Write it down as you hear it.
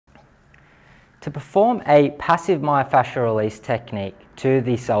To perform a passive myofascial release technique to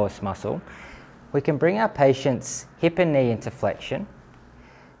the psoas muscle, we can bring our patient's hip and knee into flexion.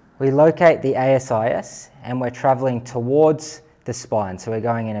 We locate the ASIS and we're travelling towards the spine, so we're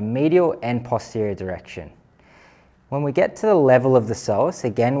going in a medial and posterior direction. When we get to the level of the psoas,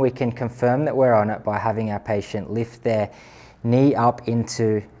 again we can confirm that we're on it by having our patient lift their knee up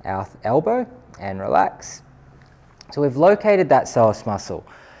into our elbow and relax. So we've located that psoas muscle.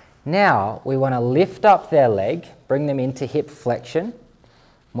 Now we want to lift up their leg, bring them into hip flexion.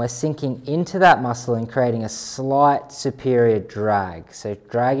 We're sinking into that muscle and creating a slight superior drag, so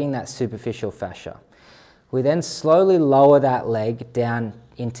dragging that superficial fascia. We then slowly lower that leg down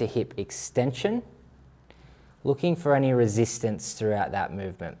into hip extension, looking for any resistance throughout that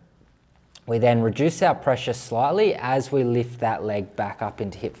movement. We then reduce our pressure slightly as we lift that leg back up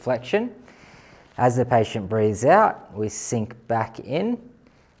into hip flexion. As the patient breathes out, we sink back in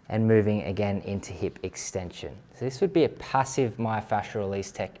and moving again into hip extension. So this would be a passive myofascial release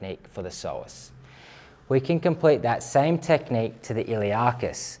technique for the psoas. We can complete that same technique to the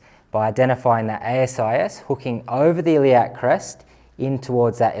iliacus by identifying that ASIS, hooking over the iliac crest in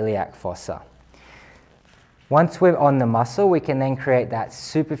towards that iliac fossa. Once we're on the muscle, we can then create that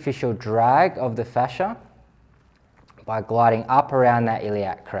superficial drag of the fascia by gliding up around that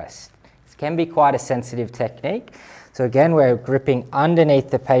iliac crest. This can be quite a sensitive technique. So again, we're gripping underneath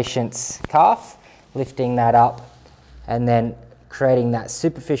the patient's calf, lifting that up, and then creating that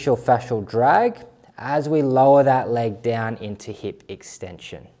superficial fascial drag as we lower that leg down into hip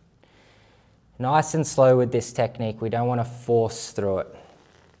extension. Nice and slow with this technique, we don't want to force through it.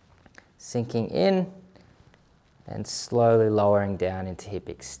 Sinking in and slowly lowering down into hip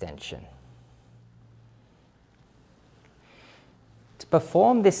extension. To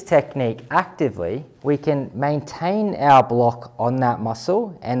perform this technique actively, we can maintain our block on that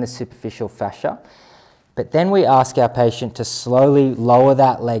muscle and the superficial fascia, but then we ask our patient to slowly lower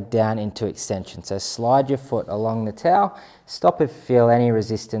that leg down into extension. So slide your foot along the towel, stop if you feel any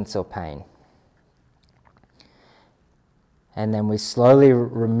resistance or pain. And then we slowly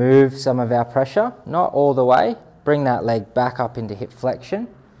remove some of our pressure, not all the way, bring that leg back up into hip flexion.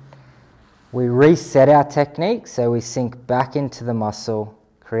 We reset our technique, so we sink back into the muscle,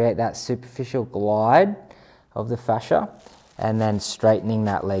 create that superficial glide of the fascia, and then straightening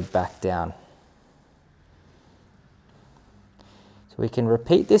that leg back down. So we can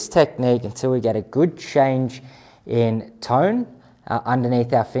repeat this technique until we get a good change in tone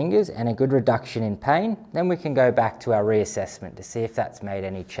underneath our fingers and a good reduction in pain. Then we can go back to our reassessment to see if that's made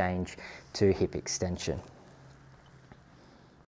any change to hip extension.